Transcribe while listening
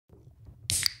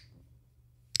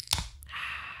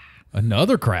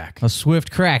Another crack. A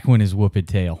swift crack went his whooped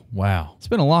tail. Wow. It's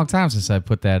been a long time since I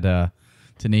put that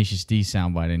Tenacious D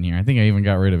soundbite in here. I think I even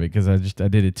got rid of it because I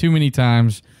did it too many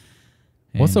times.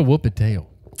 What's a whooped tail?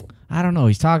 I don't know.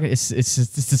 He's talking. It's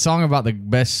the song about the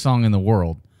best song in the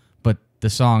world, but the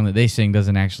song that they sing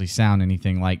doesn't actually sound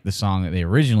anything like the song that they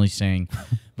originally sang,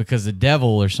 because the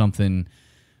devil or something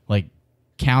like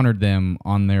countered them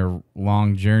on their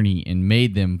long journey and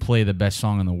made them play the best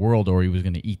song in the world, or he was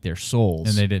going to eat their souls.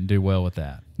 And they didn't do well with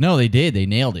that. No, they did. They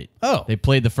nailed it. Oh. They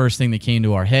played the first thing that came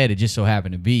to our head. It just so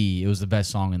happened to be it was the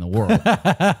best song in the world.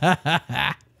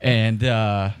 And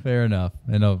fair enough.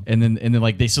 And then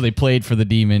like they played for the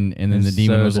demon, and then the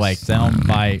demon was like,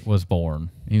 soundbite was born.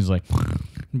 He was like,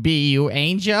 "Be you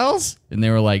angels?" And they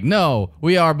were like, "No,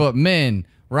 we are but men.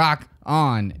 Rock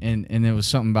on." And there was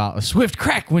something about a swift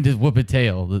crack went his whooped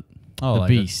tail, the like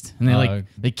beast. And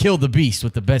they killed the beast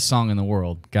with the best song in the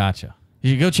world. Gotcha.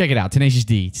 You should go check it out. Tenacious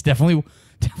D. It's definitely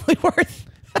worth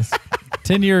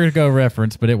 10 years ago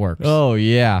reference, but it works. Oh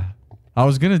yeah. I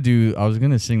was gonna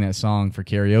sing that song for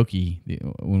karaoke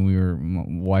when my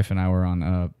wife and I were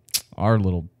on our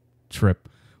little trip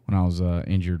when I was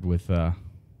injured with the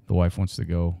wife wants to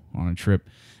go on a trip.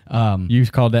 You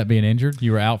called that being injured?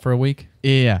 You were out for a week?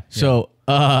 Yeah. So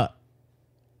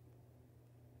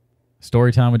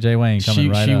story time with Jay Wayne coming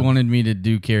right up. She wanted me to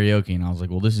do karaoke, and I was like,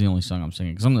 well, this is the only song I'm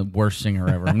singing because I'm the worst singer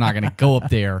ever. I'm not going to go up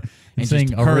there and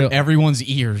just hurt everyone's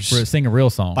ears. Sing a real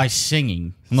song. By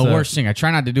singing. I'm the worst singer. I try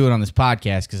not to do it on this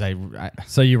podcast because I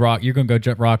So you're going to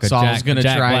go rock a Jack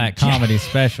Black comedy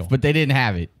special. But they didn't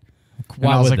have it.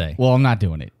 Why would they? Well, I'm not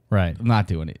doing it. Right. I'm not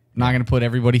doing it. I'm not going to put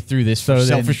everybody through this for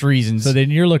selfish reasons. So then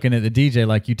you're looking at the DJ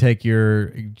like you take your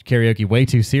karaoke way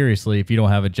too seriously if you don't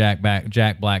have a Jack Black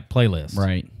playlist.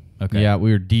 Right. Okay. Yeah,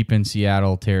 we were deep in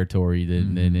Seattle territory.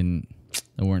 They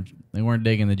weren't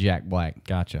digging the Jack Black.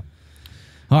 Gotcha.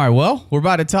 All right, well, we're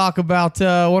about to talk about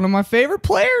one of my favorite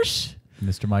players,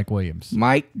 Mr. Mike Williams.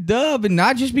 Mike Dub, and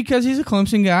not just because he's a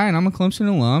Clemson guy and I'm a Clemson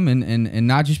alum, and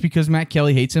not just because Matt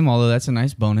Kelly hates him, although that's a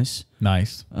nice bonus.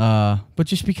 Nice. But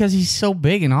just because he's so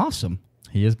big and awesome.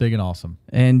 He is big and awesome.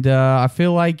 And I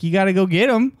feel like you got to go get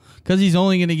him because he's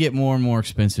only going to get more and more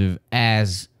expensive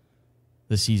as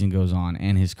the season goes on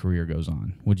and his career goes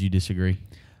on. Would you disagree?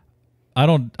 I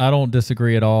don't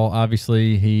disagree at all.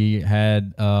 Obviously, he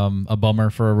had a bummer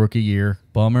for a rookie year.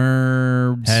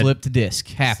 Slipped disc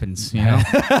happens, you know.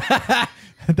 I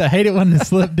hate it when the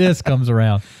slip disc comes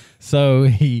around. So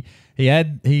he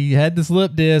had the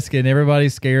slip disc, and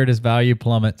everybody's scared his value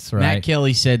plummets. Right? Matt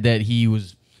Kelly said that he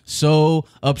was so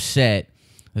upset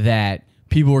that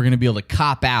people were going to be able to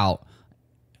cop out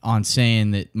on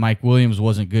saying that Mike Williams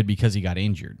wasn't good because he got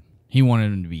injured. He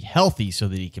wanted him to be healthy so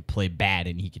that he could play bad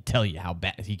and he could tell you how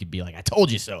bad. He could be like, I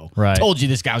told you so. Right. I told you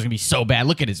this guy was going to be so bad.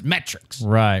 Look at his metrics.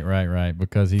 Right.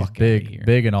 Because he's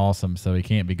big and awesome, so he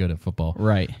can't be good at football.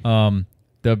 Right.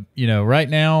 Right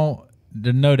now,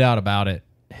 there's no doubt about it,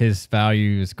 his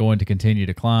value is going to continue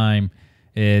to climb.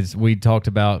 Is we talked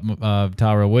about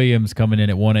Tyrell Williams coming in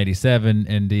at 187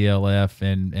 in DLF,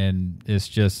 and it's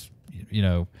just,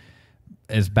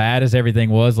 as bad as everything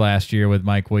was last year with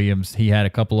Mike Williams, he had a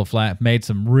couple of made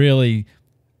some really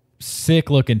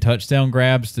sick-looking touchdown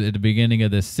grabs at the beginning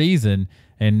of this season,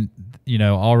 and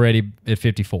already at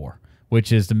 54,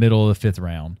 which is the middle of the fifth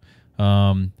round.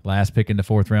 Last pick in the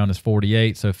fourth round is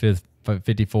 48, so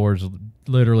 54 is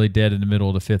literally dead in the middle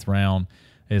of the fifth round.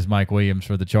 Is Mike Williams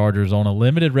for the Chargers on a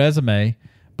limited resume,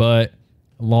 but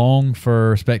long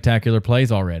for spectacular plays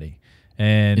already.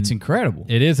 And it's incredible.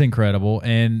 It is incredible.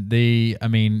 And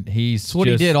it's what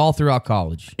he did all throughout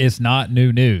college. It's not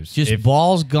new news. Just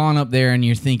ball's gone up there and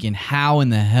you're thinking, how in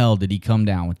the hell did he come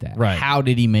down with that? Right. How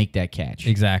did he make that catch?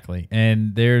 Exactly.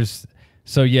 And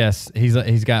yes,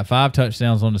 he's got 5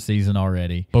 touchdowns on the season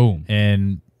already. Boom.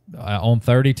 And on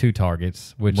 32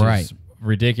 targets, which is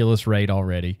ridiculous rate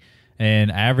already.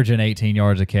 And averaging 18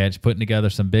 yards a catch, putting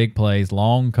together some big plays,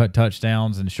 long cut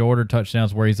touchdowns and shorter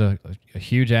touchdowns where he's a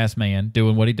huge-ass man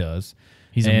doing what he does.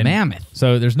 He's a mammoth.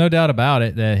 So there's no doubt about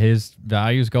it that his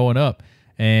value is going up.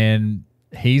 And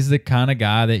he's the kind of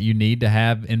guy that you need to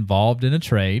have involved in a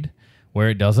trade where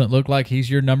it doesn't look like he's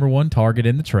your number one target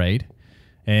in the trade.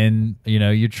 And,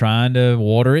 you're trying to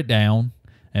water it down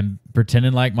and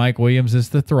pretending like Mike Williams is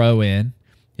the throw-in.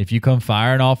 If you come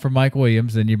firing off from Mike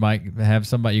Williams, then you might have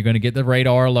somebody. You're going to get the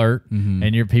radar alert,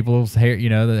 and your people's hair,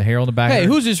 the hair on the back. Hey,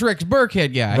 who's this Rex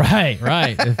Burkhead guy?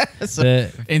 Right. That's an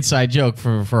inside joke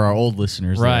for our old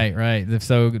listeners. Right.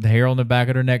 So the hair on the back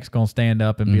of their neck's going to stand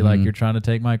up and be like, "You're trying to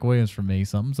take Mike Williams from me.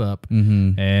 Something's up."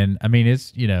 And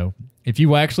it's if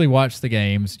you actually watch the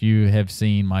games, you have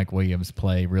seen Mike Williams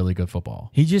play really good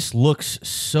football. He just looks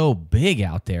so big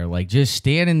out there. Like, just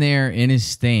standing there in his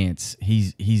stance,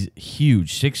 he's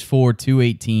huge. 6'4",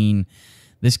 218.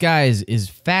 This guy is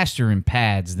faster in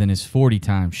pads than his 40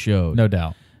 time showed. No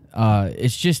doubt.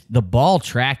 It's just the ball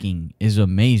tracking is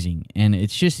amazing. And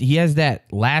it's just he has that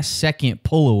last second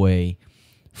pull away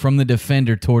from the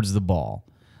defender towards the ball.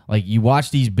 Like, you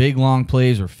watch these big long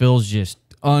plays where Phil's just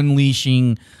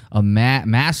unleashing a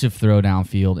massive throw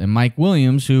downfield, and Mike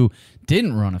Williams, who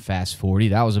didn't run a fast 40,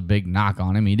 that was a big knock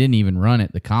on him. He didn't even run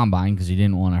at the combine because he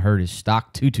didn't want to hurt his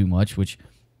stock too much, which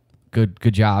good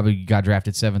job. He got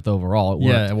drafted 7th overall. It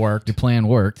worked. Yeah, it worked. The plan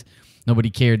worked. Nobody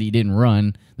cared that he didn't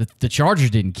run. The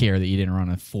Chargers didn't care that he didn't run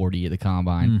a 40 at the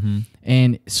combine. Mm-hmm.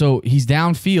 And so he's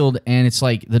downfield, and it's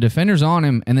like the defender's on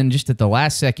him, and then just at the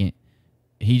last second,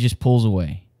 he just pulls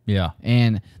away. Yeah.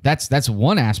 And that's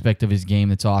one aspect of his game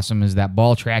that's awesome, is that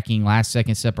ball tracking, last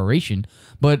second separation.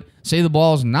 But say the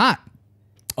ball's not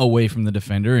away from the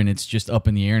defender and it's just up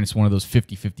in the air and it's one of those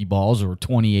 50-50 balls or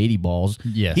 20-80 balls.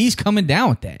 Yes. He's coming down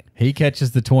with that. He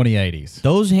catches the 20-80s.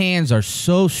 Those hands are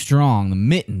so strong. The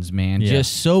mittens, man,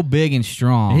 just so big and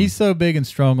strong. He's so big and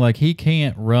strong, like he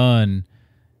can't run.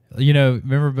 You know,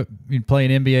 remember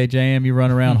playing NBA Jam, you run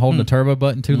around holding the turbo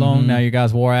button too long, now your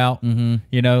guys wore out.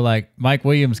 You know, like Mike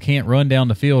Williams can't run down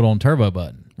the field on turbo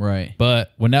button. Right.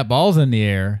 But when that ball's in the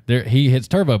air, he hits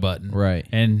turbo button. Right.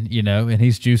 And, you know, and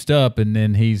he's juiced up, and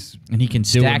then he can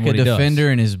stack a defender,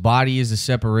 and his body is a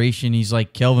separation. He's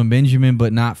like Kelvin Benjamin,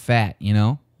 but not fat, you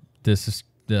know? This is...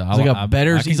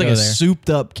 He's like a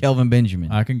souped-up Kelvin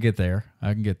Benjamin. I can get there.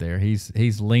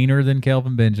 He's leaner than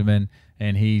Kelvin Benjamin,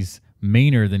 and he's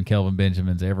meaner than Kelvin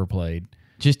Benjamin's ever played.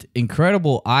 Just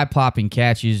incredible eye-popping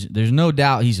catches. There's no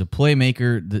doubt he's a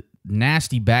playmaker. The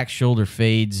nasty back shoulder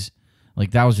fades, like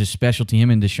that was his specialty.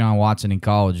 Him and Deshaun Watson in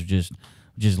college, just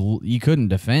you couldn't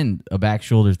defend a back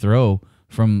shoulder throw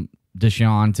from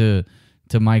Deshaun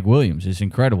to Mike Williams. It's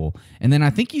incredible. And then I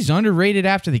think he's underrated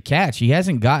after the catch. He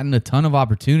hasn't gotten a ton of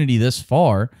opportunity this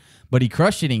far, but he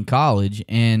crushed it in college,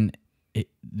 and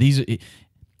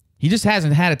he just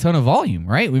hasn't had a ton of volume,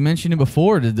 right? We mentioned it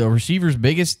before. The receiver's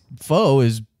biggest foe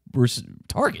is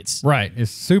targets. Right. It's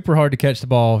super hard to catch the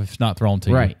ball if it's not thrown to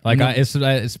you. Right. Like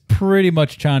it's pretty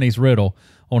much Chinese riddle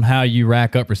on how you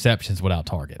rack up receptions without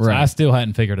targets. Right. I still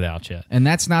hadn't figured it out yet. And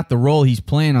that's not the role he's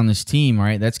playing on this team,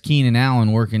 right? That's Keenan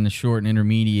Allen working the short and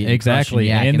intermediate.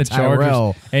 Exactly. And the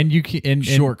Chargers. And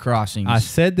short crossings. I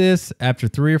said this after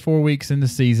 3 or 4 weeks in the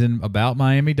season about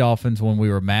Miami Dolphins when we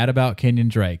were mad about Kenyon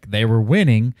Drake. They were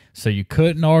winning, so you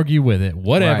couldn't argue with it.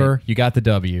 Whatever. Right. You got the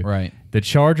W. Right. The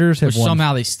Chargers have won.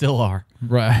 Somehow they still are.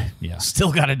 Right. Yeah.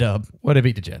 Still got a dub. Well, they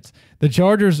beat the Jets. The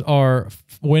Chargers are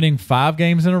winning 5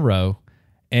 games in a row,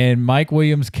 and Mike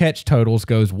Williams' catch totals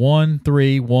goes 1,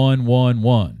 3, 1, 1,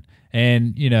 1.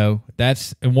 And, you know,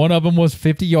 and one of them was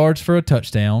 50 yards for a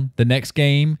touchdown. The next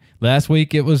game, this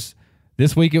week it was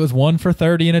 1 for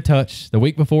 30 and a touch. The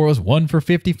week before it was 1 for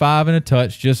 55 and a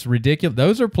touch. Just ridiculous.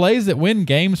 Those are plays that win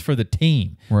games for the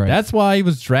team. Right. That's why he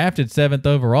was drafted 7th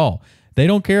overall. They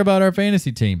don't care about our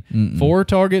fantasy team. 4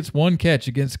 targets, 1 catch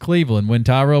against Cleveland when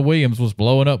Tyrell Williams was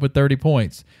blowing up with 30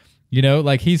 points. You know,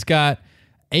 like he got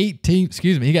 18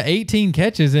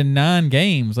 catches in 9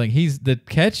 games. Like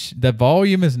the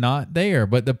volume is not there,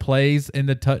 but the plays and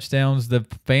the touchdowns, the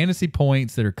fantasy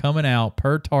points that are coming out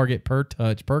per target, per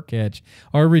touch, per catch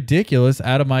are ridiculous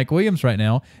out of Mike Williams right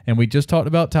now. And we just talked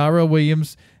about Tyrell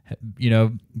Williams, you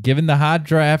know, given the high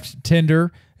draft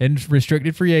tender and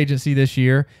restricted free agency this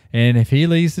year. And if he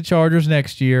leaves the Chargers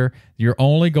next year, you're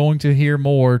only going to hear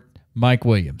more Mike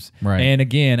Williams. Right. And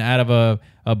again, out of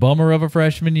a bummer of a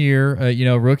freshman year,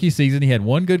 rookie season, he had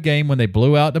 1 good game when they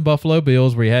blew out the Buffalo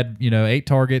Bills where he had, 8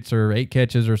 targets or 8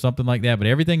 catches or something like that. But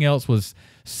everything else was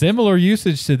similar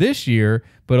usage to this year,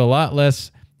 but a lot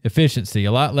less efficiency,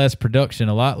 a lot less production,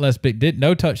 a lot less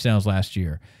no touchdowns last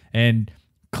year. And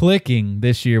clicking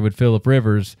this year with Phillip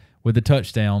Rivers with the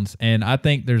touchdowns. And I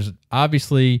think there's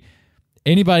obviously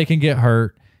anybody can get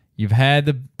hurt. You've had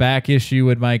the back issue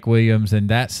with Mike Williams, and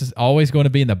that's always going to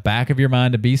be in the back of your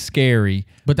mind to be scary.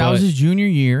 But that was his junior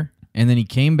year, and then he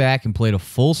came back and played a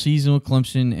full season with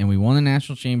Clemson, and we won the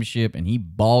national championship, and he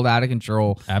balled out of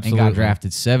control. Absolutely. And got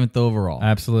drafted 7th overall.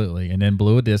 Absolutely, and then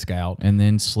blew a disc out. And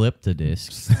then slipped a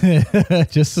disc.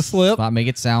 Just a slip? Not make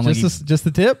it sound just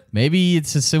the tip? Maybe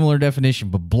it's a similar definition,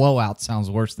 but blowout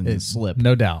sounds worse than slip.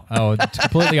 No doubt. Oh, it's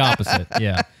completely opposite.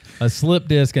 Yeah. A slip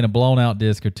disc and a blown out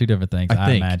disc are 2 different things,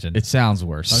 I imagine. It sounds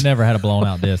worse. I've never had a blown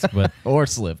out disc, but or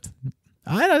slipped.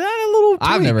 I had a little tweak.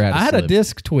 I've never had I had a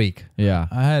disc tweak. Yeah.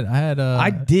 I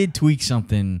did tweak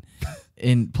something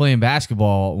in playing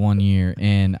basketball one year,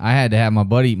 and I had to have my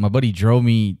buddy. My buddy drove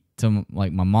me to,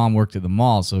 like, my mom worked at the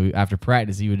mall, so after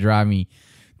practice he would drive me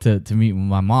to meet with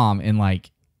my mom, and like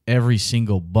every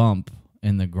single bump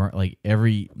in the like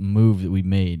every move that we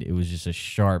made, it was just a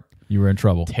sharp. You were in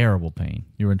trouble. Terrible pain.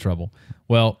 You were in trouble.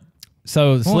 Well,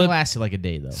 so It only lasted like a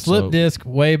day though. Slip disc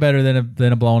way better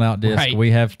than a blown out disc. Right.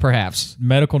 We have Perhaps.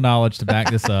 medical knowledge to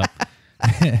back this up.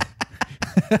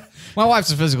 My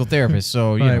wife's a physical therapist,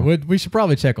 so you know, we should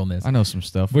probably check on this. I know some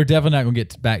stuff. We're definitely not going to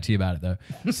get back to you about it though.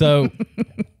 So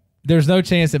there's no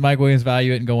chance that Mike Williams'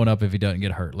 value isn't going up if he doesn't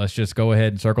get hurt. Let's just go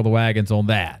ahead and circle the wagons on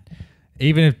that.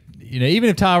 Even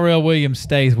if Tyrell Williams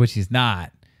stays, which he's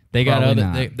not, they got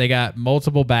they got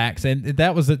multiple backs, and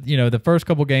that was the first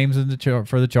couple games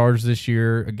for the Chargers this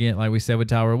year. Again, like we said with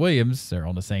Tyrell Williams, they're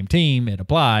on the same team. It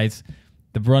applies.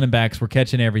 The running backs were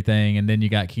catching everything, and then you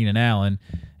got Keenan Allen,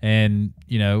 and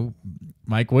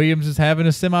Mike Williams is having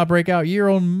a semi-breakout year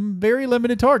on very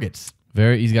limited targets.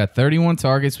 He's got 31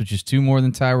 targets, which is 2 more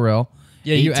than Tyrell.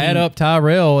 Yeah, 18. You add up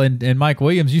Tyrell and Mike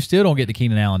Williams, you still don't get the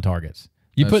Keenan Allen targets.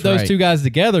 You put those two guys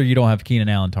together, you don't have Keenan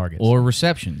Allen targets. Or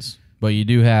receptions, but you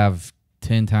do have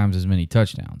 10 times as many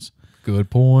touchdowns. Good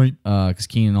point. Because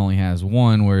Keenan only has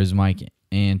 1, whereas Mike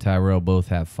and Tyrell both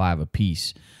have 5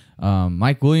 apiece.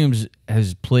 Mike Williams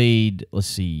has played,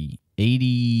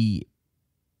 88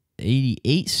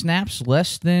 snaps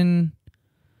less than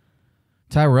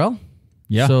Tyrell.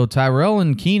 Yeah. So Tyrell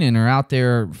and Keenan are out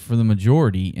there for the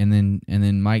majority, and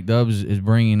then Mike Dubs is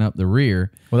bringing up the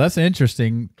rear. Well, that's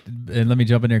interesting, and let me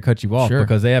jump in there and cut you off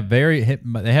because they have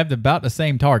about the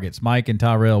same targets, Mike and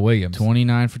Tyrell Williams.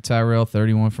 29 for Tyrell,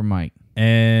 31 for Mike.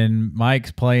 And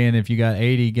Mike's playing, if you got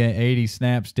 80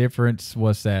 snaps difference,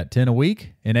 what's that, 10 a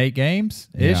week in 8 games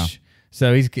ish? Yeah.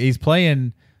 So he's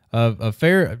playing a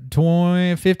fair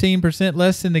 15%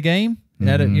 less in the game.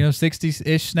 At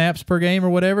 60-ish snaps per game or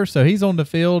whatever. So he's on the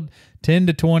field 10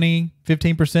 to 20,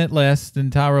 15% less than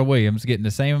Tyrell Williams, getting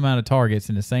the same amount of targets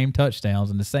and the same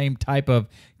touchdowns and the same type of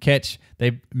catch.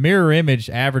 They mirror image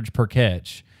average per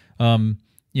catch. And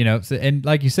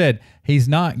like you said, he's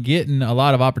not getting a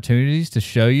lot of opportunities to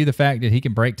show you the fact that he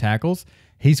can break tackles.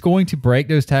 He's going to break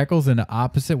those tackles in the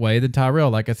opposite way than Tyrell.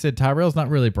 Like I said, Tyrell's not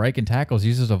really breaking tackles.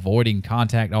 He's just avoiding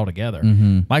contact altogether.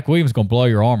 Mm-hmm. Mike Williams is going to blow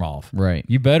your arm off. Right.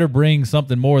 You better bring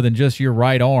something more than just your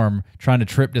right arm trying to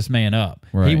trip this man up.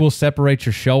 Right. He will separate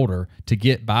your shoulder to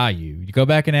get by you. You go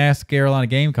back and ask Carolina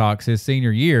Gamecocks his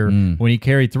senior year when he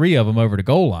carried 3 of them over the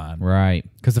goal line. Right.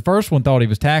 Because the first one thought he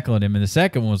was tackling him, and the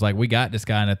second one was like, we got this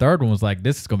guy, and the third one was like,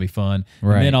 this is going to be fun.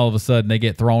 Right. And then all of a sudden, they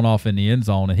get thrown off in the end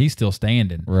zone, and he's still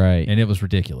standing. Right. And it was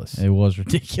ridiculous. It was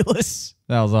ridiculous.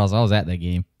 That was awesome. I was at that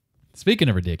game. Speaking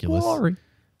of ridiculous, Glory.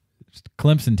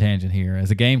 Clemson tangent here.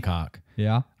 As a Gamecock,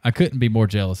 yeah, I couldn't be more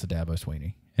jealous of Dabo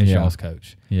Swinney and Shaw's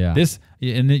coach. Yeah.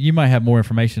 And you might have more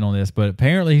information on this, but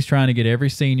apparently he's trying to get every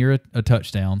senior a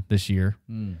touchdown this year.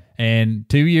 And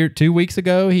 2 weeks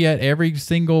ago, he had every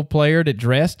single player that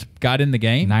dressed got in the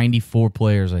game. 94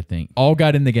 players, I think. All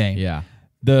got in the game. Yeah.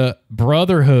 The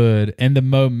brotherhood and the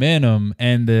momentum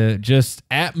and the just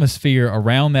atmosphere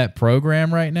around that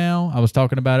program right now. I was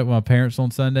talking about it with my parents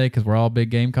on Sunday because we're all big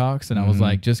Gamecocks, and I was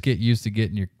like, just get used to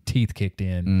getting your teeth kicked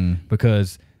in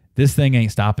because this thing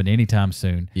ain't stopping anytime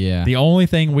soon. Yeah. The only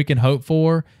thing we can hope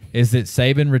for is that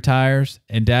Saban retires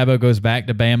and Dabo goes back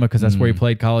to Bama because that's where he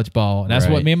played college ball. And that's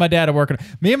what me and my dad are working on.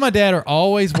 Me and my dad are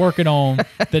always working on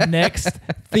the next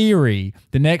theory,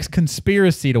 the next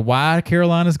conspiracy to why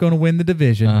Carolina's going to win the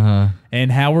division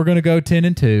and how we're going to go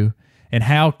 10-2 and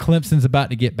how Clemson's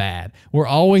about to get bad. We're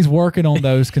always working on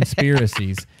those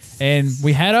conspiracies. And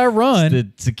we had our run.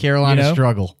 It's a Carolina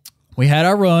struggle. We had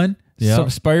our run. Yep. So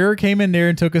Spurrier came in there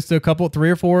and took us to 3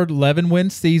 or 4 11-win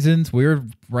seasons. We were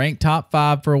ranked top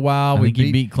 5 for a while. I think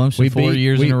he beat Clemson 4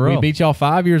 years in a row. We beat y'all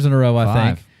 5 years in a row, I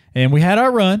think. And we had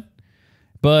our run,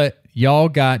 but y'all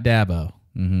got Dabo,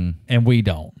 and we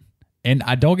don't. And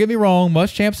don't get me wrong,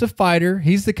 Muschamp's a fighter.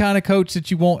 He's the kind of coach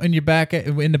that you want in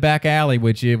the back alley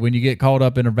with you when you get caught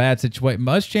up in a bad situation.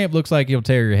 Muschamp looks like he'll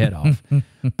tear your head off,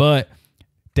 but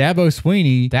Dabo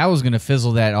Swinney, that was going to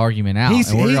fizzle that argument out.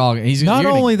 He's not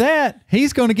only that,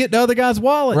 he's going to get the other guy's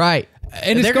wallet. Right.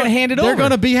 And they're going to hand it over. They're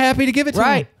going to be happy to give it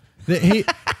to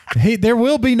him. There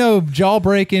will be no jaw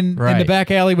breaking in the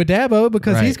back alley with Dabo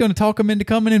because he's going to talk him into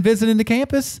coming and visiting the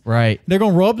campus. Right. They're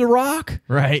going to rub the rock.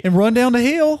 Right. And run down the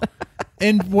hill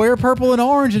and wear purple and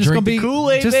orange. And Drink it's going to be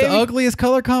Kool-Aid, just baby. the ugliest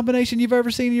color combination you've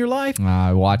ever seen in your life.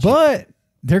 Watch it. But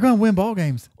they're going to win ball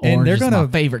games. Orange and they're is going my to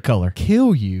favorite color.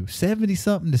 Kill you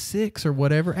 70-something to 6 or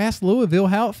whatever. Ask Louisville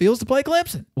how it feels to play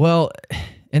Clemson. Well,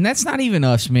 And that's not even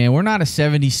us, man. We're not a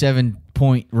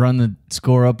 77-point run the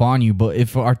score up on you. But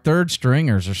if our third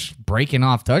stringers are breaking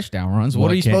off touchdown runs,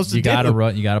 what are you supposed to do? You got to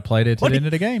run. You got to play to the end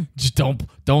of the game. Just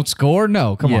don't score.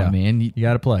 No, come on, man. You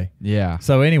got to play. Yeah.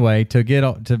 So anyway,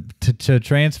 to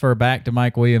transfer back to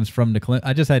Mike Williams from the Clemson,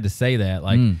 I just had to say that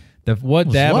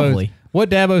what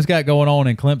Dabo's got going on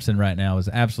in Clemson right now is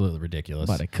absolutely ridiculous.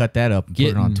 About to cut that up and put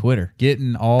it on Twitter.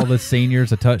 Getting all the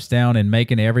seniors a touchdown and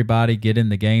making everybody get in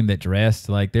the game that dressed.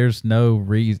 Like, there's no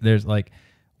reason. There's like,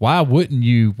 why wouldn't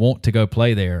you want to go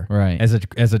play there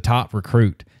as a top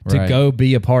recruit to go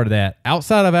be a part of that?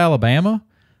 Outside of Alabama,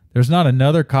 there's not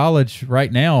another college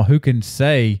right now who can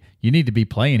say you need to be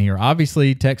playing here.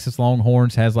 Obviously, Texas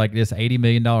Longhorns has like this $80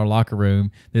 million locker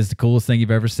room. This is the coolest thing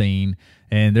you've ever seen.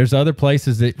 And there's other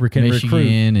places that can Michigan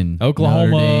recruit. And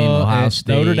Oklahoma, Notre Dame, Ohio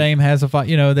State. Notre Dame has a fight.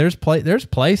 There's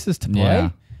places to play. Yeah.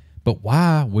 But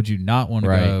why would you not want to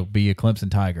go be a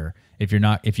Clemson Tiger if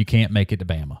you can't make it to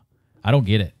Bama? I don't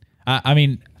get it. I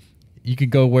mean, you can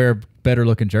go wear better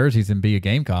looking jerseys and be a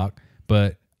Gamecock,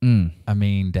 but I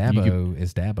mean, Dabo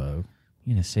is Dabo.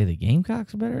 You gonna say the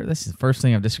Gamecocks are better? This is the first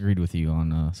thing I've disagreed with you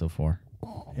on so far.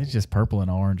 It's just purple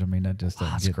and orange. I mean, that just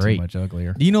doesn't get great. too much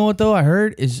uglier. You know what though? I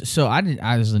heard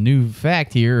there's a new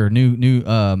fact here, or new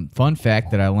fun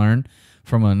fact that I learned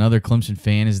from another Clemson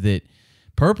fan is that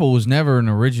purple was never an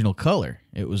original color.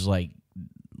 It was like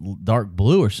dark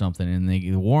blue or something, and they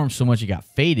wore them so much it got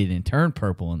faded and turned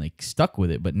purple, and they stuck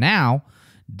with it. But now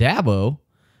Dabo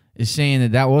is saying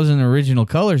that wasn't original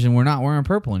colors, and we're not wearing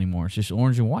purple anymore. It's just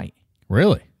orange and white.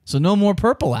 Really? So no more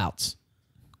purple outs.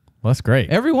 Well, that's great.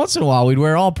 Every once in a while, we'd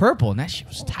wear all purple, and that shit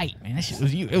was tight, man. That shit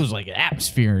was it was like an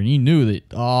atmosphere, and you knew that.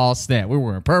 Oh snap, we're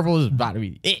wearing purple. This is about to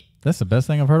be it. That's the best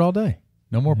thing I've heard all day.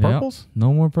 No more purples. Yep.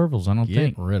 No more purples. I don't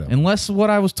think. Rid of them. Unless what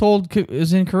I was told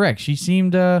is incorrect. She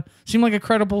seemed like a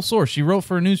credible source. She wrote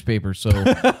for a newspaper, so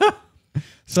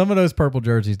some of those purple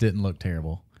jerseys didn't look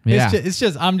terrible. Yeah. It's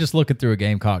just I'm just looking through a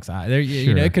Gamecock's eye. There,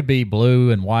 it could be blue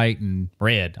and white and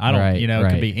red. I don't, it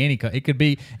could be any color. It could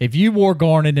be if you wore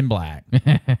garnet and black,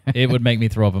 it would make me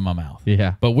throw up in my mouth.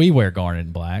 Yeah. But we wear garnet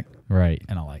and black, right?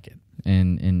 And I like it.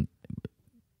 And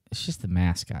it's just the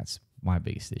mascot's my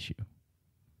biggest issue.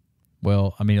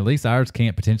 Well, I mean, at least ours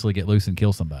can't potentially get loose and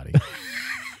kill somebody.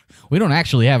 We don't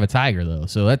actually have a tiger though,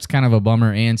 so that's kind of a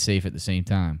bummer and safe at the same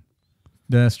time.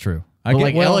 That's true.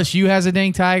 LSU has a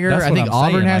dang tiger. I think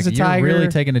Auburn has a tiger. You're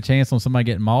really taking a chance on somebody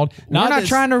getting mauled. We're not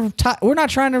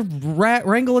trying to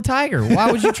wrangle a tiger.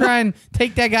 Why would you try and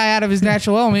take that guy out of his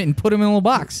natural element and put him in a little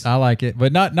box? I like it,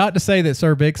 but not to say that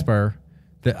Sir Big Spur,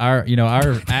 that our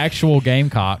actual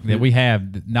Gamecock that we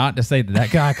have, not to say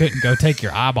that guy couldn't go take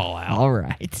your eyeball out. All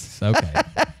right, okay.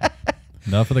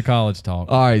 Enough of the college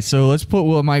talk. All right, so let's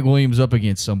put Mike Williams up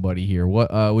against somebody here.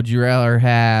 What would you rather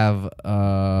have,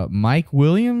 Mike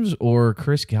Williams or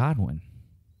Chris Godwin?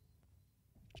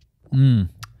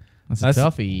 That's a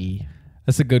toughie.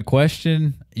 That's a good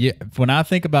question. Yeah, when I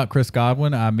think about Chris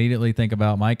Godwin, I immediately think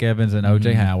about Mike Evans and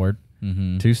O.J. Howard,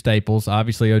 two staples.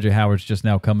 Obviously, O.J. Howard's just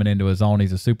now coming into his own.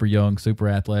 He's a super young, super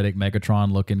athletic,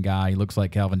 Megatron-looking guy. He looks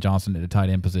like Calvin Johnson at the tight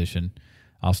end position.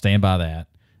 I'll stand by that.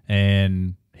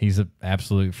 And he's an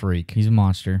absolute freak. He's a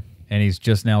monster. And he's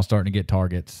just now starting to get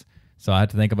targets. So I have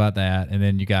to think about that. And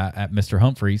then you got Mr.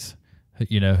 Humphreys, who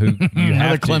you have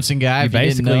another Clemson guy. You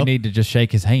basically need to just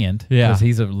shake his hand because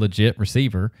he's a legit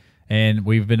receiver. And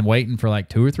we've been waiting for like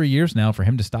 2 or 3 years now for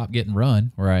him to stop getting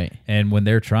run. Right. And when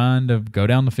they're trying to go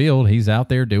down the field, he's out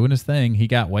there doing his thing. He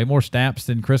got way more snaps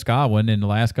than Chris Godwin in the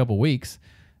last couple of weeks.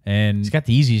 And he's got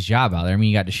the easiest job out there. I mean,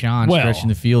 you got Deshaun stretching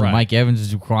the field. And Mike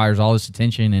Evans requires all this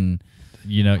attention and – I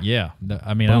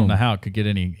mean, I don't know how it could get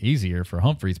any easier for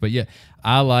Humphreys, but yeah,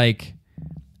 I like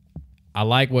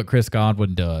what Chris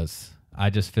Godwin does. I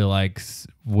just feel like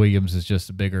Williams is just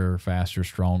a bigger, faster,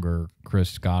 stronger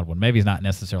Chris Godwin. Maybe he's not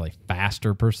necessarily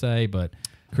faster per se, but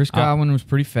Chris Godwin was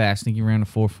pretty fast. I think he ran a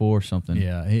 4.4 or something.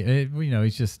 Yeah, he's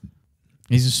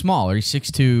a smaller. He's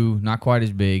 6'2", not quite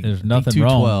as big. There's nothing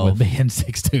wrong with being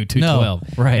 6'2",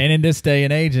 212. No, right. And in this day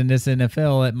and age, in this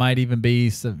NFL, it might even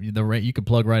be you could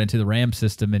plug right into the Ram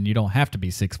system, and you don't have to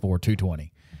be 6'4",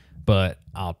 220. But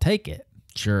I'll take it.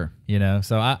 Sure.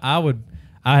 So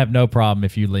I have no problem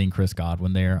if you lean Chris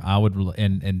Godwin there. I would,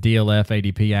 and DLF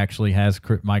ADP actually has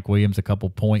Mike Williams a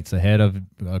couple points ahead of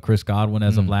Chris Godwin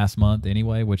as of last month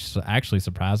anyway, which actually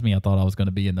surprised me. I thought I was going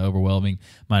to be in the overwhelming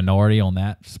minority on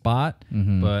that spot,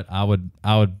 but I would,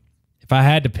 if I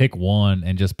had to pick one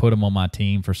and just put him on my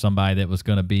team for somebody that was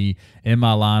going to be in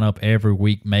my lineup every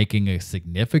week making a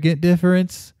significant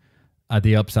difference,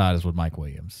 the upside is with Mike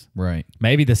Williams. Right.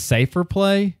 Maybe the safer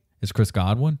play is Chris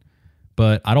Godwin.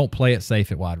 but I don't play it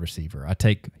safe at wide receiver. I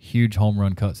take huge home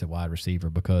run cuts at wide receiver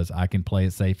because I can play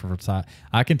it safe for side.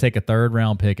 I can take a 3rd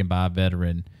round pick and buy a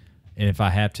veteran, and if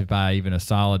I have to buy even a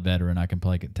solid veteran, I can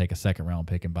take a 2nd round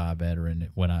pick and buy a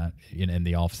veteran when in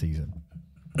the off season.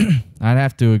 I'd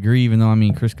have to agree, even though I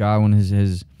mean Chris Godwin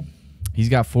he's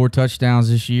got 4 touchdowns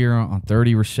this year on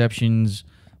 30 receptions,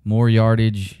 more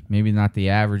yardage. Maybe not the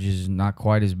average is not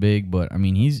quite as big, but I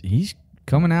mean he's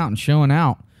coming out and showing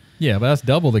out. Yeah, but that's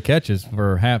double the catches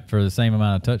for the same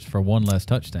amount of touch for 1 less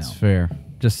touchdown. That's fair.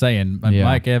 Just saying. Yeah.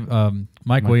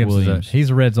 Mike Williams.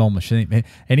 He's a red zone machine,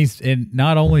 and he's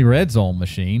not only red zone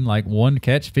machine. Like 1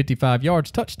 catch, 55 yards,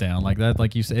 touchdown. Like that,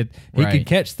 like you said, he can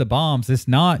catch the bombs. It's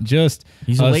not just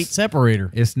he's a late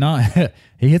separator. It's not.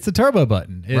 He hits the turbo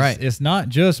button. It's not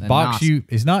just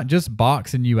It's not just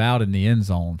boxing you out in the end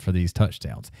zone for these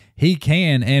touchdowns. He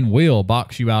can and will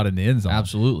box you out in the end zone.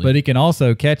 Absolutely. But he can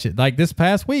also catch it. Like this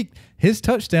past week, his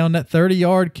touchdown, that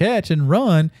 30-yard catch and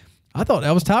run. I thought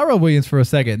that was Tyrell Williams for a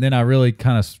second, and then I really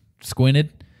kind of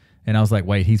squinted, and I was like,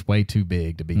 wait, he's way too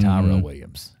big to be Tyrell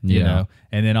Williams, you know?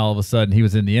 And then all of a sudden he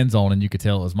was in the end zone, and you could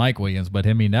tell it was Mike Williams, but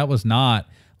I mean, that was not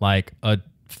like a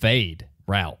fade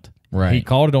route. Right. He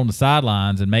called it on the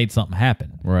sidelines and made something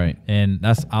happen. Right. And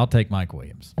I'll take Mike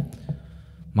Williams.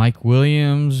 Mike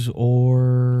Williams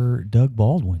or Doug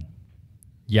Baldwin?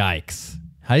 Yikes.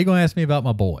 How you going to ask me about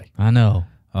my boy? I know.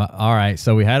 All right,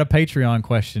 so we had a Patreon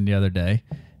question the other day,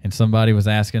 and somebody was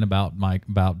asking about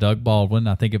Doug Baldwin.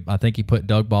 I think he put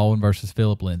Doug Baldwin versus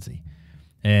Philip Lindsay.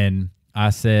 And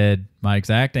I said my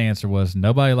exact answer was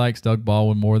nobody likes Doug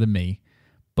Baldwin more than me.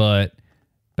 But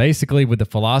basically with the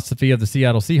philosophy of the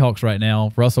Seattle Seahawks right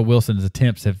now, Russell Wilson's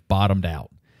attempts have bottomed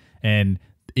out. And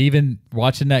even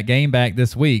watching that game back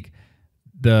this week,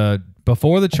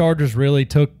 before the Chargers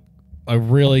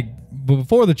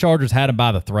had him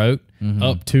by the throat,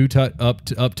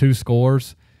 up two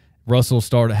scores, Russell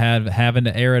started having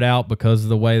to air it out because of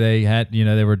the way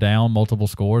they were down multiple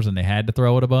scores and they had to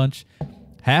throw it a bunch.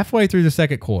 Halfway through the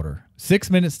second quarter, 6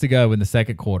 minutes to go in the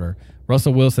second quarter,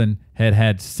 Russell Wilson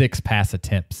had 6 pass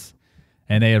attempts,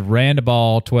 and they had ran the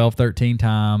ball 12, 13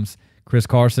 times. Chris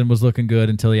Carson was looking good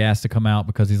until he asked to come out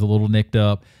because he's a little nicked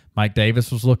up. Mike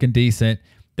Davis was looking decent.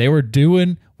 They were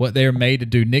doing what they were made to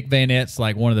do. Nick Van Et's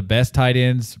like one of the best tight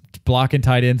ends, blocking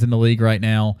tight ends in the league right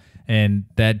now. And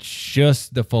that's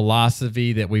just the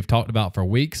philosophy that we've talked about for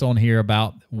weeks on here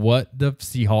about what the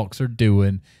Seahawks are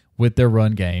doing with their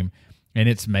run game, and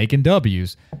it's making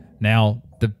W's. Now,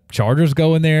 the Chargers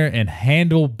go in there and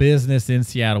handle business in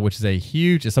Seattle, which is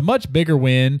it's a much bigger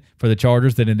win for the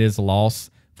Chargers than it is a loss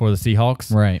for the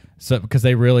Seahawks. Right. So because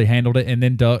they really handled it, and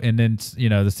then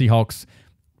the Seahawks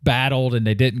battled and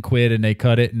they didn't quit and they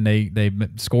cut it and they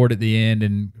scored at the end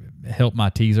and helped my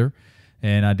teaser.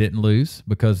 And I didn't lose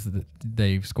because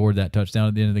they scored that touchdown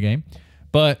at the end of the game.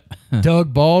 But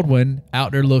Doug Baldwin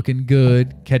out there looking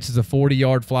good, catches a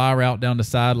 40-yard fly route down the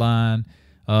sideline,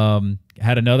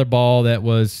 had another ball that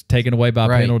was taken away by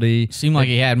penalty. Seemed like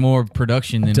he had more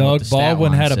production than Doug what the stat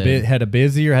Baldwin line said.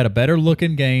 had a better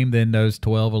looking game than those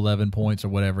 12, 11 points or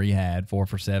whatever he had, 4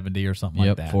 for 70 or something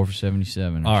like that. 4 for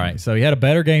 77. All right, so he had a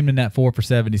better game than that 4 for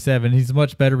 77. He's a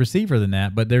much better receiver than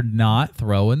that, but they're not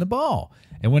throwing the ball.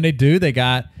 And when they do, they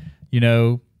got,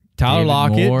 Tyler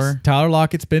Lockett. Tyler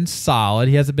Lockett's been solid.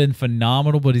 He hasn't been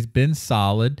phenomenal, but he's been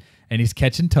solid, and he's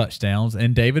catching touchdowns.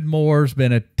 And David Moore's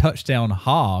been a touchdown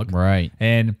hog. Right.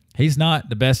 And he's not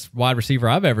the best wide receiver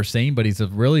I've ever seen, but he's a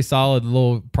really solid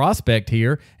little prospect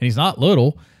here, and he's not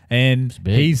little. And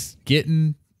he's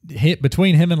getting hit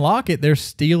between him and Lockett. They're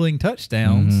stealing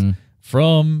touchdowns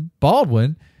from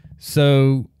Baldwin.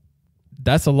 So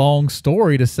that's a long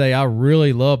story to say I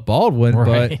really love Baldwin,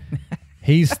 but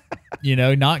he's,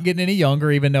 not getting any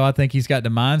younger, even though I think he's got the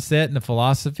mindset and the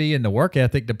philosophy and the work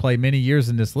ethic to play many years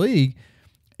in this league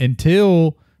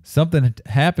until something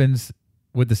happens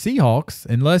with the Seahawks,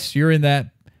 unless you're in that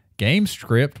game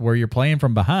script where you're playing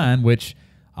from behind, which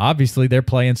obviously they're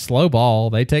playing slow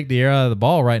ball. They take the air out of the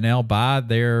ball right now by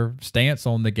their stance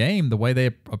on the game, the way they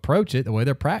approach it, the way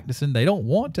they're practicing. They don't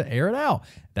want to air it out.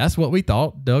 That's what we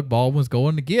thought Doug Baldwin was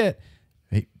going to get.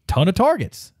 A ton of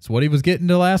targets. It's what he was getting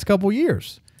the last couple of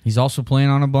years. He's also playing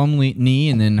on a bum knee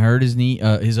and then hurt his knee,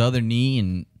 his other knee,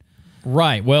 and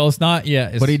right. Well, it's not.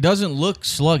 Yeah, but he doesn't look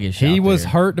sluggish. He was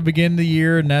hurt to begin the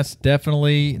year, and that's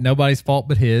definitely nobody's fault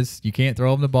but his. You can't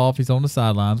throw him the ball if he's on the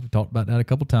sidelines. We talked about that a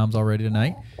couple times already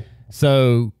tonight.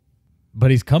 So,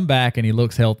 but he's come back and he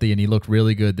looks healthy, and he looked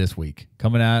really good this week.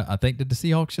 Coming out, I think, did the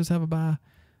Seahawks just have a bye?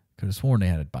 Could have sworn they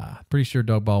had a bye. Pretty sure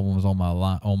Doug Baldwin was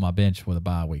on my bench with a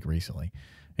bye week recently.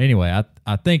 Anyway,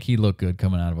 I think he looked good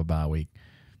coming out of a bye week.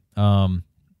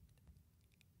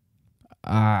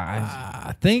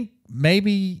 I think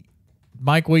maybe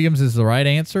Mike Williams is the right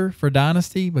answer for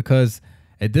Dynasty because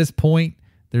at this point,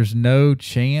 there's no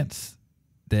chance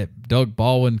that Doug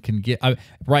Baldwin can get.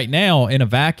 Right now, in a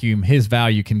vacuum, his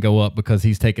value can go up because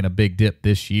he's taken a big dip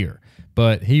this year.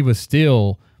 But he was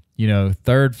still,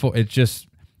 third. It's just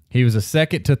he was a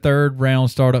second to third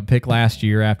round startup pick last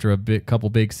year after couple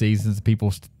big seasons.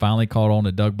 People finally caught on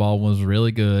that Doug Baldwin was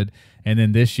really good. And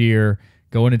then this year,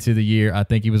 going into the year, I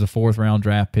think he was a fourth round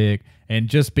draft pick. And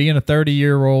just being a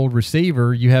 30-year-old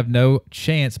receiver, you have no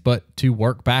chance but to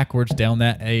work backwards down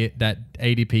that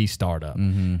ADP startup.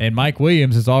 And Mike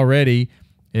Williams is already,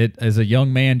 as a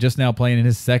young man just now playing in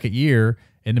his second year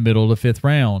in the middle of the fifth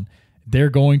round. They're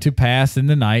going to pass in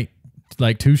the night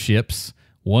like two ships.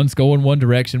 One's going one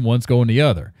direction, one's going the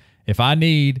other. If I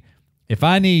need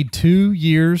 2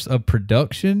 years of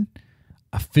production,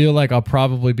 I feel like I'll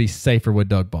probably be safer with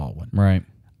Doug Baldwin. Right.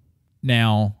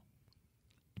 Now,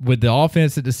 with the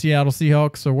offense that the Seattle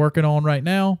Seahawks are working on right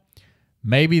now,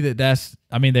 maybe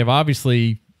they've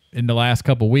obviously, in the last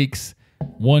couple weeks,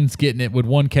 one's getting it with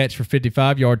one catch for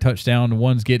 55-yard touchdown, and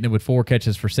one's getting it with 4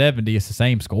 catches for 70. It's the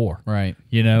same score. Right.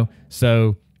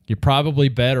 So you're probably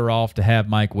better off to have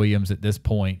Mike Williams at this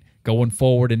point going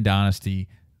forward in Dynasty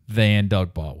than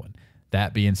Doug Baldwin.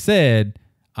 That being said,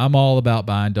 I'm all about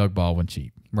buying Doug Baldwin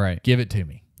cheap. Right. Give it to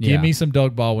me. Give me some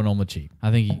Doug Baldwin on the cheap. I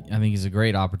think it's a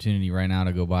great opportunity right now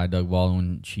to go buy Doug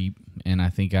Baldwin cheap, and I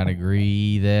think I'd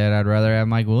agree that I'd rather have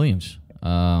Mike Williams.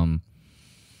 Dang,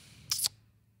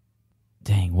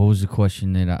 what was the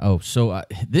question that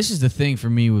this is the thing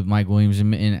for me with Mike Williams,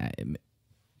 and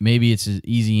maybe it's an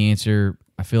easy answer.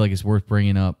 I feel like it's worth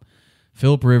bringing up.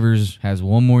 Phillip Rivers has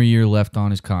one more year left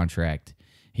on his contract.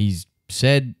 He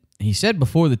said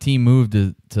before the team moved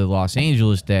to Los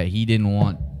Angeles that he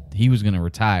was going to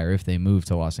retire if they moved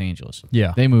to Los Angeles.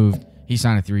 Yeah. They moved. He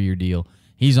signed a 3-year deal.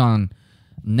 He's on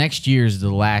next year's the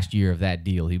last year of that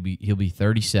deal. He'll be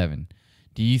 37.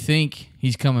 Do you think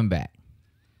he's coming back?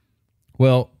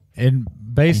 Well, and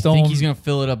I think he's going to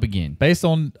fill it up again. Based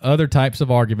on other types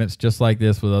of arguments just like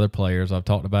this with other players, I've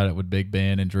talked about it with Big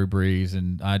Ben and Drew Brees,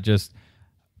 and a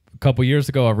couple years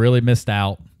ago I really missed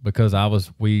out because I was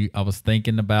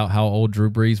thinking about how old Drew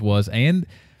Brees was, and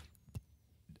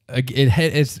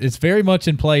it's very much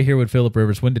in play here with Phillip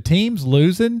Rivers. When the team's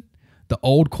losing, the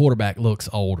old quarterback looks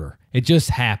older. It just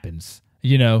happens,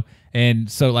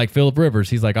 And so, like Phillip Rivers,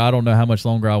 he's like, I don't know how much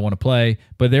longer I want to play,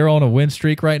 but they're on a win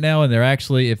streak right now, and they're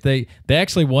actually, if they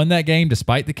actually won that game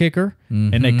despite the kicker,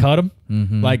 and they cut him,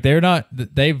 like they're not.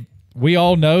 We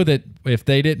all know that if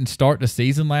they didn't start the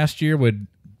season last year with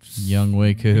Young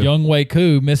Wei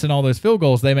Koo missing all those field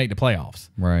goals, they make the playoffs.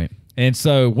 Right. And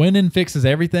so winning fixes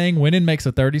everything. Winning makes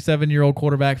a 37-year-old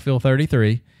quarterback feel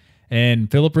 33,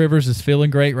 and Phillip Rivers is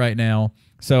feeling great right now.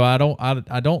 So I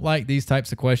don't like these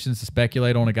types of questions to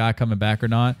speculate on a guy coming back or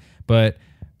not. But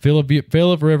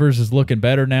Phillip Rivers is looking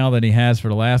better now than he has for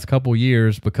the last couple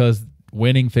years because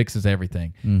winning fixes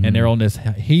everything. And they're on this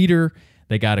heater.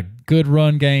 They got a good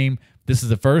run game. This is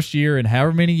the first year in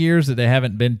however many years that they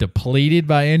haven't been depleted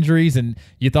by injuries, and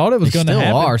you thought it was going to happen.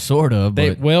 They still are, sort of.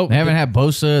 But they haven't had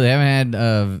Bosa. They haven't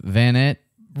had Vanette.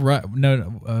 Right?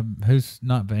 No, who's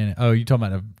not Vanette? Oh, you're talking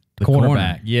about the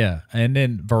cornerback. Yeah, and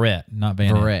then Verrett, not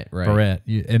Vanette. Verrett, right?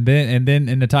 Verrett. And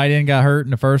then the tight end got hurt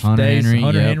in the first days.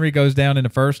 Hunter Henry goes down in the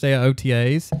first day of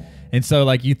OTAs, and so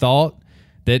like you thought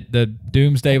that the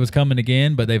doomsday was coming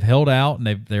again, but they've held out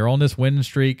and they're on this winning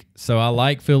streak. So I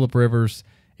like Phillip Rivers.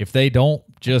 If they don't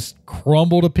just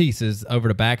crumble to pieces over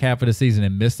the back half of the season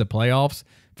and miss the playoffs,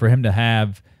 for him to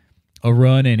have a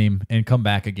run in him and come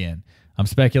back again. I'm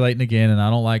speculating again, and I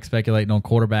don't like speculating on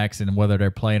quarterbacks and whether they're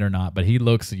playing or not, but he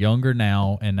looks younger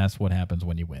now, and that's what happens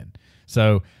when you win.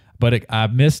 So, but I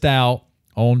missed out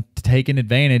on taking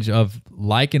advantage of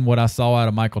liking what I saw out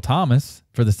of Michael Thomas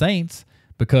for the Saints,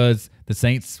 because the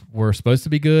Saints were supposed to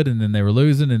be good, and then they were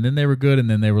losing, and then they were good, and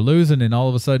then they were losing, and all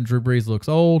of a sudden Drew Brees looks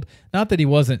old. Not that he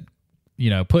wasn't,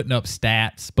 putting up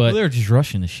stats, but they were just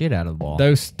rushing the shit out of the ball.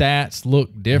 Those stats look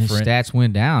different. His stats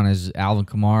went down as Alvin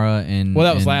Kamara and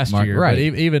that was last year, right? But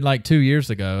even like 2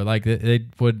 years ago, like they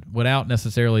would without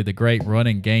necessarily the great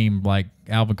running game like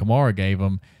Alvin Kamara gave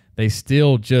them, they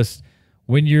still just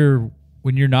when you're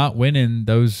not winning,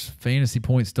 those fantasy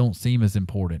points don't seem as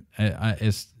important.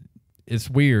 It's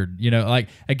weird, like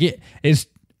again,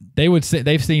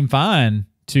 they've seemed fine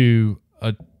to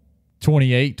a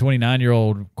 28,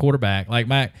 29-year-old quarterback.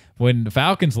 Like when the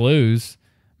Falcons lose,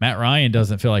 Matt Ryan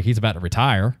doesn't feel like he's about to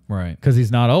retire, right? Because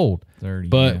he's not old. 30.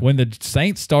 But when the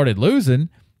Saints started losing,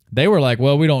 they were like,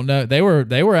 well, we don't know. They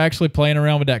were actually playing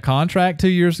around with that contract 2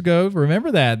 years ago.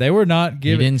 Remember that? They were not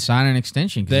giving. He didn't sign an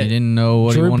extension because he didn't know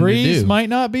what he wanted to do. Drew Brees might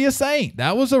not be a Saint.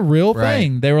 That was a real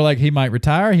thing. They were like, he might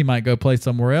retire. He might go play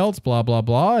somewhere else, blah, blah,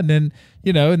 blah. And then,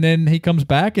 and then he comes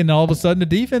back and all of a sudden the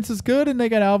defense is good and they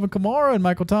got Alvin Kamara and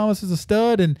Michael Thomas is a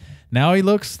stud and now he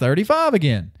looks 35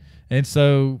 again. And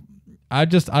so I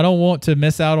don't want to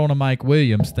miss out on a Mike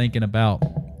Williams thinking about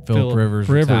Phillip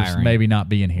Rivers maybe not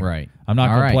being here. Right. I'm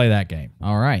not going to play that game.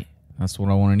 All right. That's what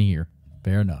I wanted to hear.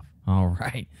 Fair enough. All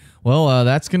right. Well,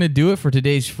 that's going to do it for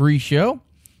today's free show.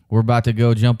 We're about to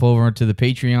go jump over into the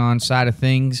Patreon side of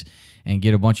things and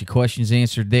get a bunch of questions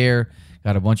answered there.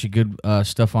 Got a bunch of good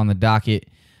stuff on the docket.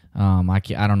 I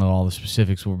don't know all the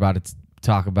specifics. We're about to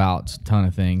talk about a ton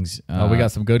of things. We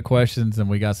got some good questions and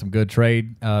we got some good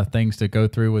trade things to go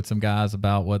through with some guys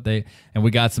about and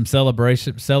we got some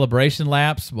celebration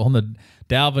laps on the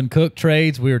Dalvin Cook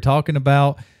trades we were talking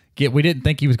about. We didn't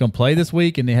think he was going to play this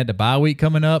week and they had the bye week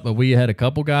coming up, but we had a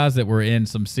couple guys that were in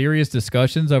some serious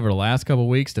discussions over the last couple of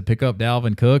weeks to pick up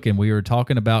Dalvin Cook, and we were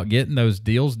talking about getting those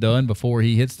deals done before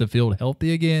he hits the field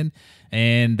healthy again.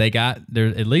 And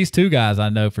there's at least two guys I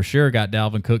know for sure got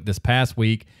Dalvin Cook this past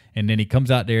week. And then he comes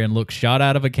out there and looks shot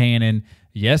out of a cannon.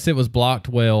 Yes, it was blocked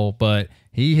well, but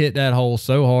he hit that hole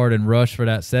so hard and rushed for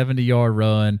that 70-yard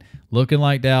run, looking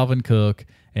like Dalvin Cook.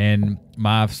 And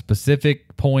my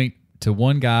specific point to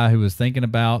one guy who was thinking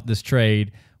about this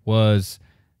trade was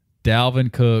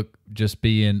Dalvin Cook just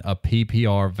being a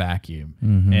PPR vacuum.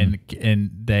 Mm-hmm.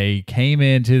 And they came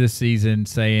into the season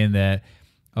saying that,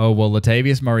 oh, well,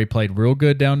 Latavius Murray played real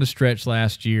good down the stretch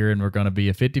last year, and we're going to be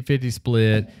a 50-50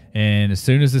 split. And as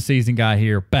soon as the season got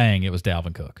here, bang, it was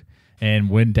Dalvin Cook. And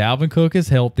when Dalvin Cook is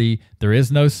healthy, there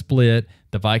is no split.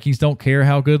 The Vikings don't care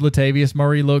how good Latavius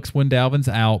Murray looks when Dalvin's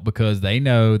out because they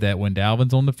know that when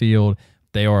Dalvin's on the field,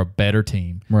 they are a better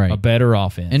team, a better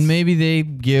offense. And maybe they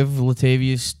give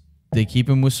Latavius They keep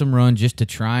him with some run just to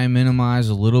try and minimize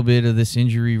a little bit of this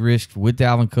injury risk with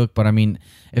Dalvin Cook. But, I mean,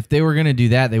 if they were going to do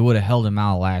that, they would have held him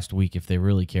out last week if they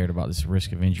really cared about this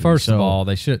risk of injury. First of all,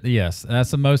 they should. Yes,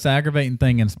 that's the most aggravating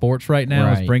thing in sports right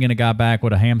now is bringing a guy back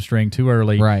with a hamstring too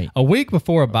early. Right. A week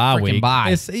before a bye week.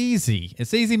 Bye. It's easy.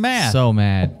 It's easy math. So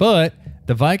mad. But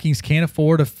the Vikings can't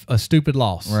afford a stupid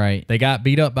loss. Right. They got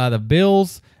beat up by the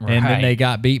Bills, and then they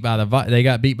got beat by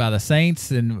the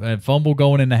Saints, and a fumble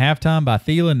going into halftime by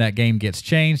Thielen. That game gets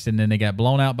changed, and then they got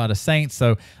blown out by the Saints.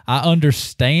 So I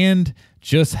understand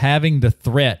just having the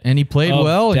threat. And he played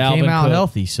well and came out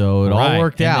healthy, so it all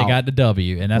worked out. They got the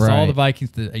W, and that's all the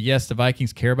Vikings. Yes, the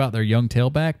Vikings care about their young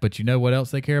tailback, but you know what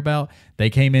else they care about? They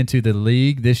came into the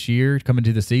league this year, coming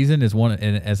to the season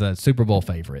as a Super Bowl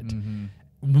favorite. Mm-hmm.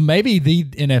 Maybe the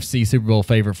NFC Super Bowl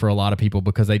favorite for a lot of people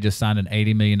because they just signed an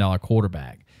 $80 million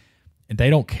quarterback. And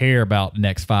they don't care about the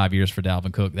next 5 years for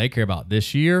Dalvin Cook. They care about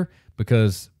this year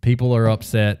because people are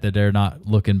upset that they're not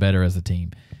looking better as a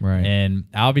team. Right. And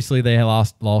obviously they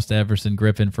lost Everson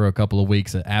Griffin for a couple of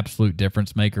weeks, an absolute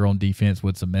difference maker on defense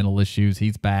with some mental issues.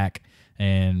 He's back,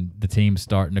 and the team's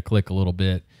starting to click a little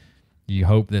bit. You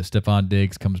hope that Stephon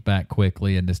Diggs comes back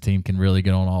quickly and this team can really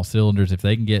get on all cylinders. If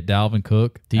they can get Dalvin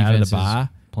Cook out of the bye,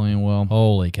 playing well.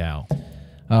 Holy cow.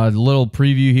 A little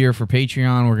preview here for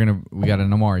Patreon. We got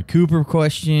an Amari Cooper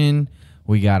question.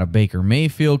 We got a Baker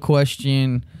Mayfield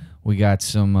question. We got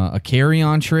some a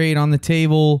carry-on trade on the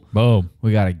table. Boom.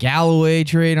 We got a Galloway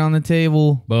trade on the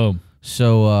table. Boom.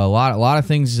 So a lot of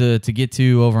things to get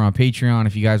to over on Patreon.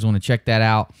 If you guys want to check that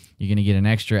out, you're going to get an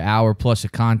extra hour plus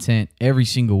of content every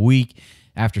single week.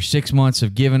 After 6 months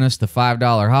of giving us the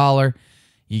 $5 holler,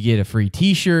 you get a free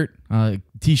T-shirt.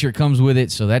 T-shirt comes with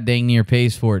it, so that dang near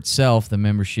pays for itself, the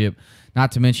membership.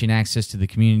 Not to mention access to the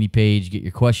community page, get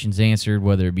your questions answered,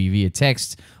 whether it be via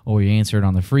text, or you answer it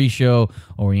on the free show,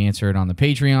 or we answer it on the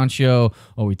Patreon show,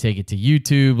 or we take it to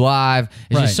YouTube live.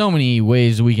 There's just so many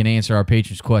ways we can answer our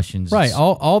patrons' questions. Right,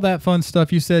 all that fun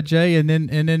stuff you said, Jay, and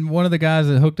then one of the guys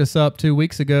that hooked us up 2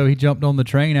 weeks ago, he jumped on the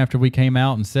train after we came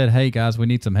out and said, hey, guys, we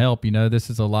need some help. You know, this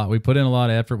is a lot. We put in a lot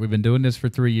of effort. We've been doing this for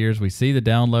 3 years. We see the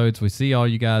downloads. We see all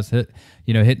you guys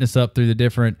hitting us up through the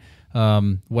different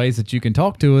ways that you can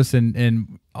talk to us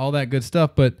and all that good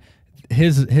stuff. But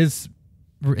his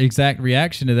exact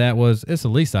reaction to that was, it's the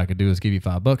least I could do is give you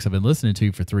 $5. I've been listening to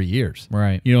you for 3 years.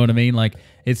 Right. You know what I mean? Like,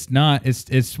 it's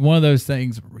one of those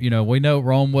things, we know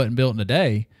Rome wasn't built in a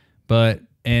day,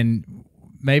 and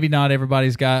maybe not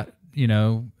everybody's got,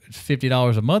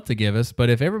 $50 a month to give us, but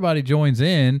if everybody joins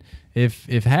in, if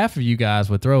half of you guys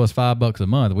would throw us $5 a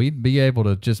month, we'd be able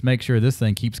to just make sure this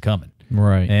thing keeps coming.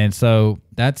 Right. And so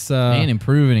that's and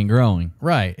improving and growing.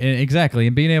 Right. Exactly.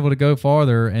 And being able to go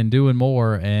farther and doing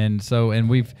more. And so, and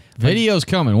we've video's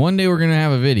coming. One day we're gonna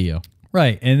have a video.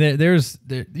 Right. And there's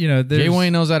Jay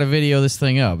Wayne knows how to video this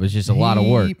thing up. It's just a lot of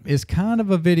work. He is kind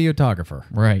of a videographer.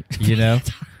 Right.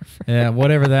 Yeah,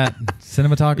 whatever that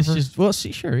cinematographer. It's just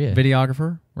yeah.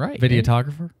 Videographer. Right.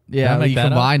 Videographer. Yeah, you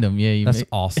combined them. Yeah, that's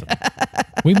awesome.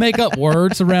 We make up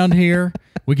words around here.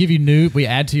 We give you we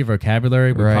add to your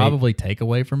vocabulary. We probably take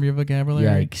away from your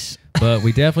vocabulary. Yikes. But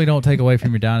we definitely don't take away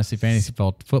from your Dynasty Fantasy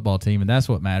Football team, and that's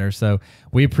what matters. So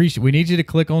we need you to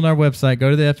click on our website, go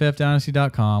to the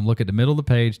ffdynasty.com, look at the middle of the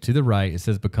page to the right. It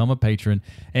says Become a Patron.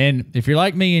 And if you're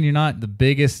like me and you're not the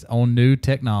biggest on new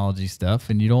technology stuff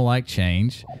and you don't like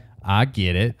change, I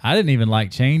get it. I didn't even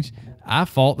like change. I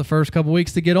fought the first couple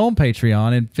weeks to get on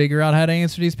Patreon and figure out how to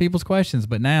answer these people's questions.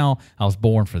 But now I was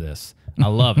born for this. I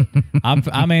love it.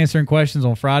 I'm answering questions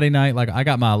on Friday night. Like, I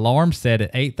got my alarm set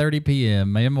at 8:30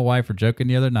 p.m. Me and my wife were joking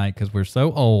the other night because we're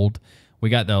so old. We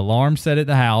got the alarm set at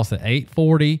the house at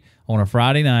 8:40 on a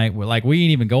Friday night. We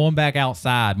ain't even going back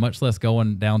outside, much less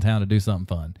going downtown to do something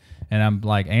fun. And I'm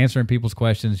like answering people's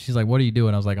questions. She's like, "What are you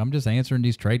doing?" I was like, "I'm just answering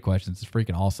these trade questions. It's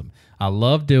freaking awesome. I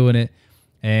love doing it."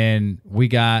 And we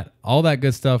got all that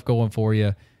good stuff going for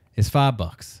you. It's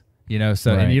 $5.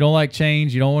 So and you don't like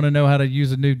change, you don't want to know how to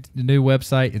use a new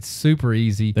website. It's super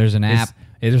easy. There's an app.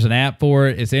 There's an app for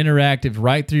it. It's interactive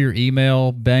right through your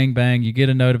email. Bang, bang. You get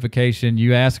a notification.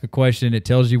 You ask a question. It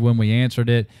tells you when we answered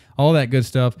it. All that good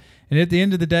stuff. And at the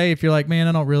end of the day, if you're like, man,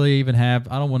 I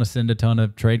don't want to send a ton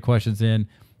of trade questions in,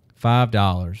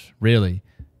 $5. Really.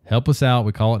 Help us out.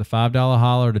 We call it the $5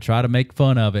 holler to try to make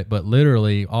fun of it. But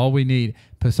literally, all we need,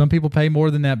 some people pay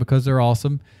more than that because they're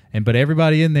awesome. But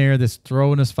everybody in there that's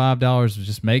throwing us $5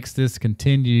 just makes this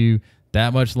continue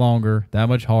that much longer, that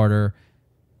much harder.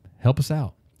 Help us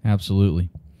out. Absolutely.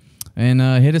 And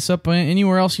hit us up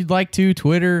anywhere else you'd like to.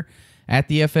 Twitter, at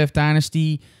the FF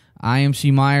Dynasty.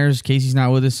 IMC Myers. Casey's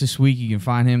not with us this week. You can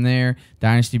find him there.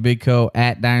 Dynasty Big Co.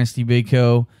 At Dynasty Big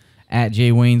Co. At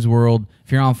Jay Wayne's World.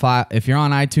 If you're on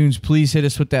iTunes, please hit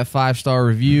us with that 5-star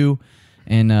review.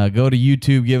 And go to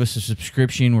YouTube, give us a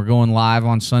subscription. We're going live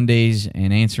on Sundays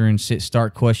and answering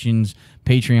start questions.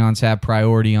 Patreons have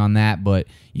priority on that, but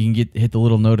you can hit the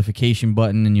little notification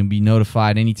button and you'll be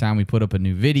notified anytime we put up a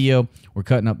new video. We're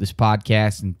cutting up this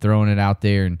podcast and throwing it out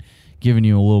there and giving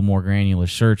you a little more granular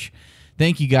search.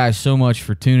 Thank you guys so much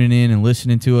for tuning in and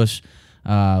listening to us.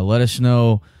 Let us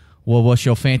know what's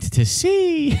your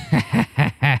fantasy.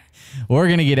 We're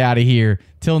going to get out of here.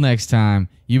 Till next time,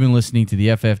 you've been listening to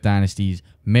the FF Dynasty's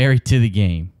Married to the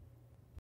Game.